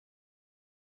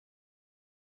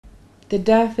The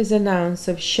death is announced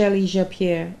of Shelly Jn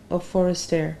Pierre of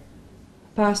Forestier,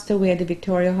 passed away at the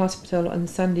Victoria Hospital on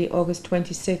Sunday, August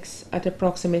 26 at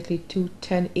approximately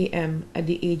 2:10 a.m. at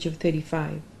the age of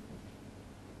 35.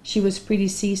 She was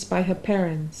predeceased by her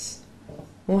parents,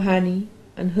 Mohani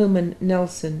and Herman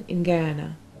Nelson in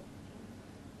Guyana.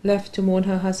 Left to mourn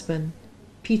her husband,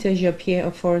 Peter Jn Pierre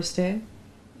of Forestier,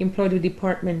 employed with the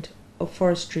Department of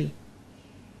Forestry.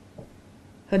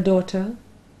 Her daughter,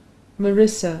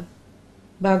 Marissa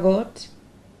Bagot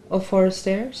of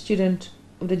Forestier, student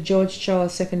of the George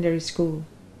Charles Secondary School.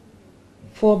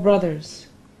 4 brothers,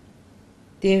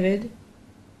 David,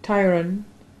 Tyrone,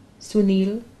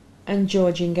 Sunil, and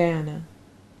George in Guyana.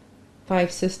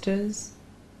 5 sisters,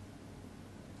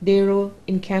 Dero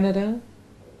in Canada,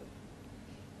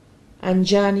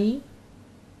 Anjani,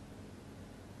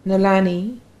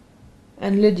 Nalani,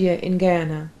 and Lydia in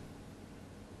Guyana.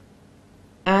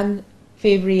 Anne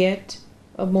Favriette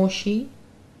of Moshi,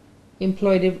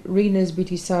 employed at Rena's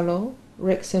Beauty Salon,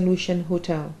 Rex and Lucian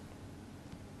Hotel.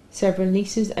 Several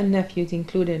nieces and nephews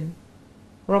including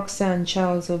Roxanne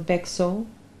Charles of Bexo,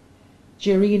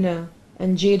 Jerina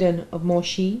and Jaden of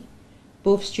Moshi,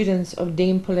 both students of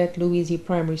Dame Paulette Louise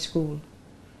Primary School.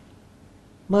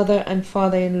 Mother and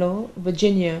father-in-law,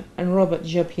 Virginia and Robert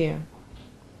Jn Pierre.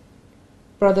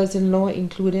 Brothers-in-law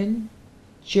including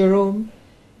Jerome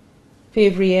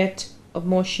Favriette of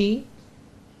Moshi,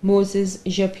 Moses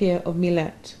Jn Pierre of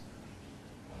Millet.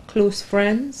 Close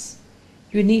friends,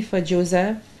 Unifa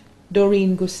Joseph,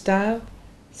 Doreen Gustave,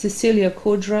 Cecilia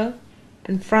Codra,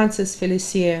 and Francis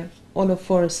Felicier, all of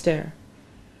Forestier.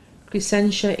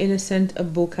 Crescentia Innocent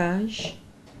of Bocage,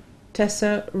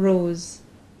 Tessa Rose,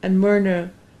 and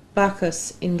Myrna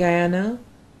Bacchus in Guyana,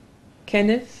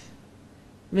 Kenneth,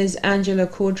 Ms. Angela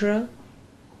Codra,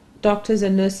 doctors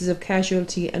and nurses of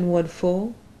Casualty and Ward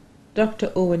 4,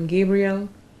 Dr. Owen Gabriel,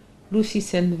 Lucy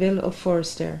Senville of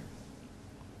Forestier.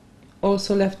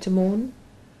 Also left to mourn,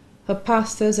 her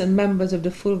pastors and members of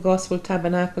the Full Gospel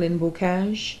Tabernacle in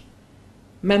Bocage,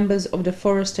 members of the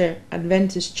Forestier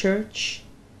Adventist Church,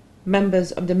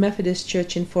 members of the Methodist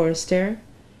Church in Forestier,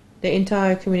 the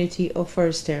entire community of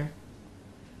Forestier.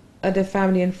 Other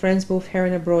family and friends both here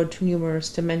and abroad too numerous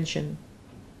to mention.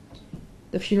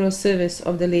 The funeral service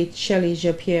of the late Shelly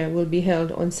Jn Pierre will be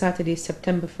held on Saturday,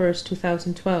 September 1st,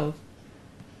 2012,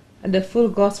 at the Full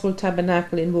Gospel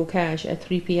Tabernacle in Bocage at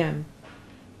 3 p.m.,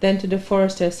 then to the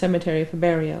Forestier Cemetery for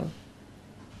burial.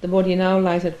 The body now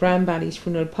lies at Grand Valley's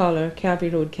Funeral Parlor, Calvary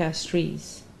Road,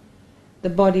 Castries.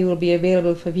 The body will be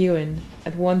available for viewing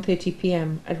at 1:30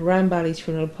 p.m. at Ram Valley's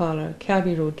Funeral Parlor,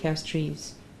 Calvary Road,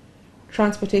 Castries.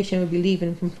 Transportation will be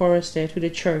leaving from Forestier to the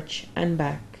church and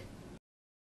back.